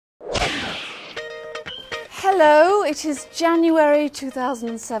Hello, it is January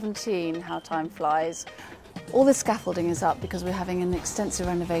 2017, how time flies. All this scaffolding is up because we're having an extensive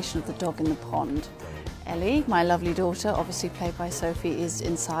renovation of the dog in the pond. Ellie, my lovely daughter, obviously played by Sophie, is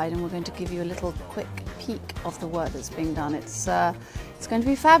inside, and we're going to give you a little quick peek of the work that's being done. It's going to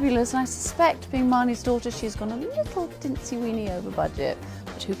be fabulous, and I suspect, being Marnie's daughter, she's gone a little dincy-weeny over budget,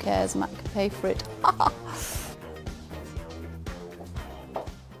 but who cares, Matt can pay for it.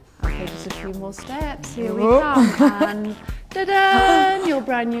 Just a few more steps, here we come, and ta-da! Your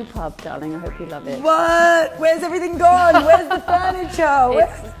brand new pub, darling. I hope you love it. What? Where's everything gone? Where's the furniture?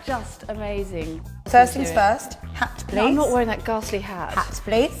 It's just amazing. First things first, hat please. No, I'm not wearing that ghastly hat. Hat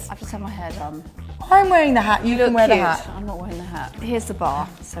please. I've just had my hair done. I'm wearing the hat, you can wear cute. the hat. I'm not wearing the hat. Here's the bar.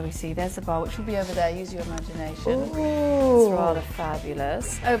 So we see, there's the bar, which will be over there. Use your imagination. Ooh. It's rather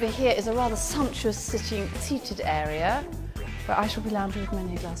fabulous. Over here is a rather sumptuous seated area, where I shall be lounging with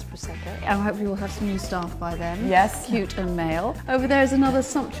many a glass of Prosecco. And hopefully we'll have some new staff by then. Yes. Cute and male. Over there is another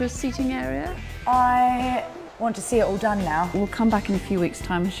sumptuous seating area. I want to see it all done now. We'll come back in a few weeks'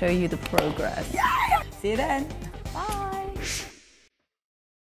 time and show you the progress. Yeah. See you then. Bye.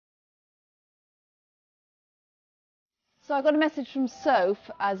 So I got a message from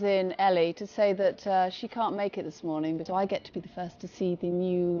Soph, as in Ellie, to say that she can't make it this morning, but I get to be the first to see the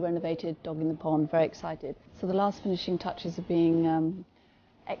new renovated dog in the pond. Very excited. So the last finishing touches are being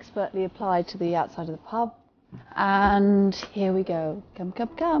expertly applied to the outside of the pub. And here we go. Come, come,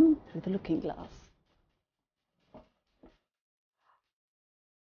 come, through the looking glass.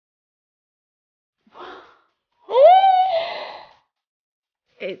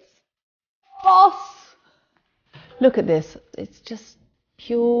 It's boss! Look at this. It's just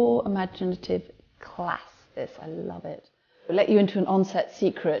pure imaginative class, this. I love it. We'll let you into an on-set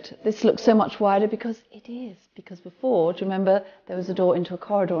secret. This looks so much wider because it is. Because before, do you remember, there was a door into a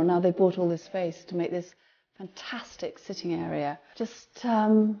corridor, and now they bought all this space to make this fantastic sitting area. Just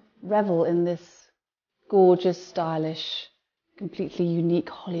revel in this gorgeous, stylish, completely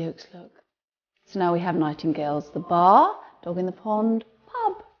unique Hollyoaks look. So now we have Nightingales, the bar, dog in the pond,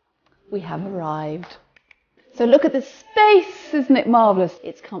 pub. We have arrived. So look at this space, isn't it marvellous?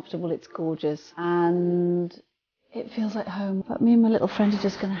 It's comfortable, it's gorgeous, and it feels like home. But me and my little friend are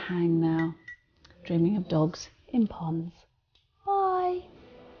just going to hang now, dreaming of dogs in ponds.